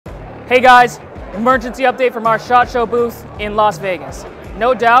Hey guys, emergency update from our SHOT Show booth in Las Vegas.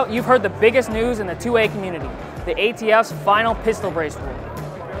 No doubt you've heard the biggest news in the 2A community, the ATF's final pistol brace rule.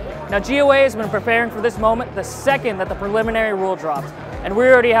 Now GOA has been preparing for this moment the second that the preliminary rule dropped, and we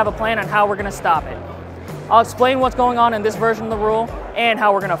already have a plan on how we're going to stop it. I'll explain what's going on in this version of the rule and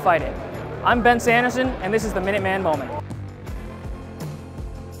how we're going to fight it. I'm Ben Sanderson, and this is the Minuteman Moment.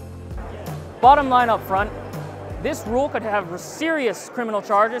 Bottom line up front, this rule could have serious criminal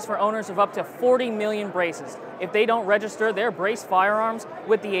charges for owners of up to 40 million braces if they don't register their brace firearms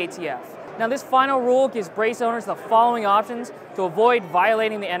with the ATF. Now this final rule gives brace owners the following options to avoid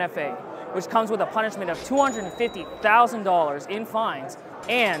violating the NFA, which comes with a punishment of $250,000 in fines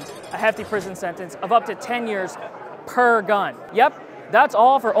and a hefty prison sentence of up to 10 years per gun. Yep, that's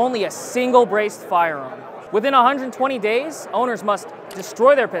all for only a single braced firearm. Within 120 days, owners must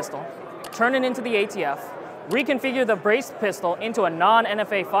destroy their pistol, turn it into the ATF, reconfigure the braced pistol into a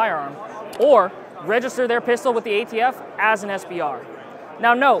non-NFA firearm, or register their pistol with the ATF as an SBR.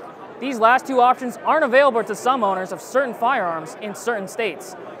 Now note, these last two options aren't available to some owners of certain firearms in certain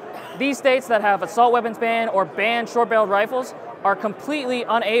states. These states that have assault weapons ban or ban short-barreled rifles are completely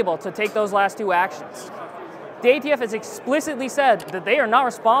unable to take those last two actions. The ATF has explicitly said that they are not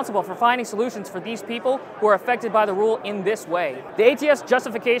responsible for finding solutions for these people who are affected by the rule in this way. The ATF's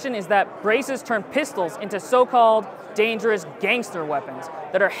justification is that braces turn pistols into so-called dangerous gangster weapons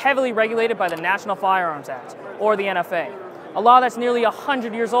that are heavily regulated by the National Firearms Act, or the NFA, a law that's nearly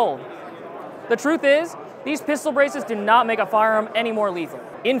 100 years old. The truth is, these pistol braces do not make a firearm any more lethal.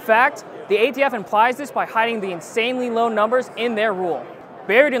 In fact, the ATF implies this by hiding the insanely low numbers in their rule.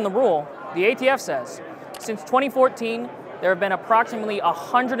 Buried in the rule, the ATF says, since 2014, there have been approximately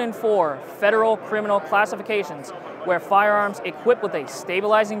 104 federal criminal classifications where firearms equipped with a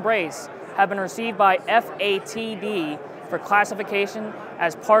stabilizing brace have been received by FATD for classification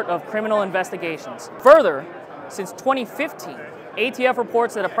as part of criminal investigations. Further, since 2015, ATF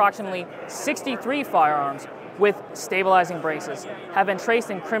reports that approximately 63 firearms with stabilizing braces have been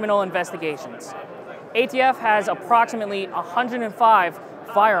traced in criminal investigations. ATF has approximately 105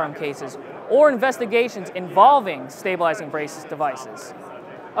 firearm cases or investigations involving stabilizing braces devices.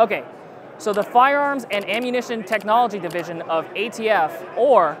 Okay, so the Firearms and Ammunition Technology Division of ATF,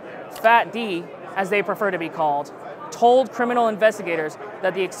 or FATD as they prefer to be called, told criminal investigators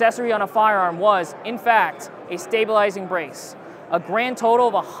that the accessory on a firearm was, in fact, a stabilizing brace, a grand total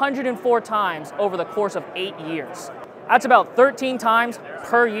of 104 times over the course of 8 years. That's about 13 times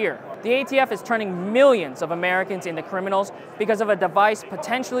per year. The ATF is turning millions of Americans into criminals because of a device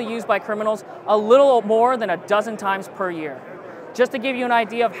potentially used by criminals a little more than a dozen times per year. Just to give you an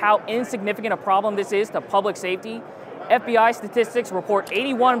idea of how insignificant a problem this is to public safety, FBI statistics report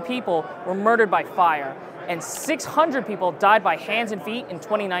 81 people were murdered by fire and 600 people died by hands and feet in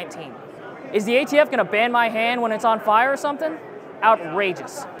 2019. Is the ATF gonna ban my hand when it's on fire or something?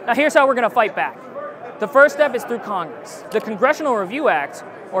 Outrageous. Now here's how we're gonna fight back. The first step is through Congress. The Congressional Review Act,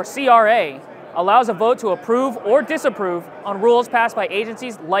 or CRA, allows a vote to approve or disapprove on rules passed by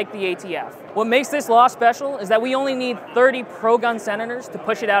agencies like the ATF. What makes this law special is that we only need 30 pro-gun senators to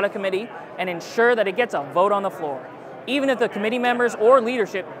push it out of committee and ensure that it gets a vote on the floor, even if the committee members or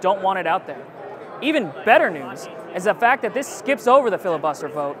leadership don't want it out there. Even better news is the fact that this skips over the filibuster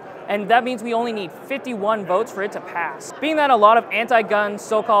vote, and that means we only need 51 votes for it to pass. Being that a lot of anti-gun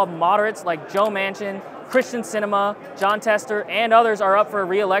so-called moderates like Joe Manchin, Christian Sinema, John Tester, and others are up for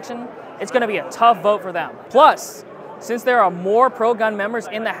re-election, it's going to be a tough vote for them. Plus, since there are more pro-gun members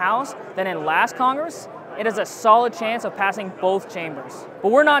in the House than in last Congress, it has a solid chance of passing both chambers.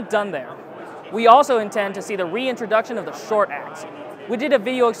 But we're not done there. We also intend to see the reintroduction of the SHORT Act. We did a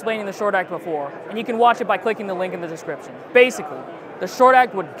video explaining the SHORT Act before, and you can watch it by clicking the link in the description. Basically, the SHORT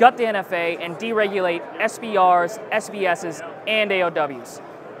Act would gut the NFA and deregulate SBRs, SBSs, and AOWs,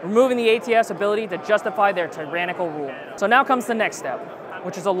 removing the ATF's ability to justify their tyrannical rule. So now comes the next step,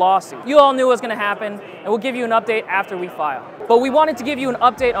 which is a lawsuit. You all knew what was going to happen, and we'll give you an update after we file. But we wanted to give you an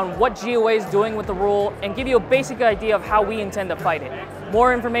update on what GOA is doing with the rule and give you a basic idea of how we intend to fight it.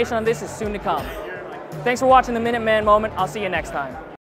 More information on this is soon to come. Thanks for watching the Minuteman Moment. I'll see you next time.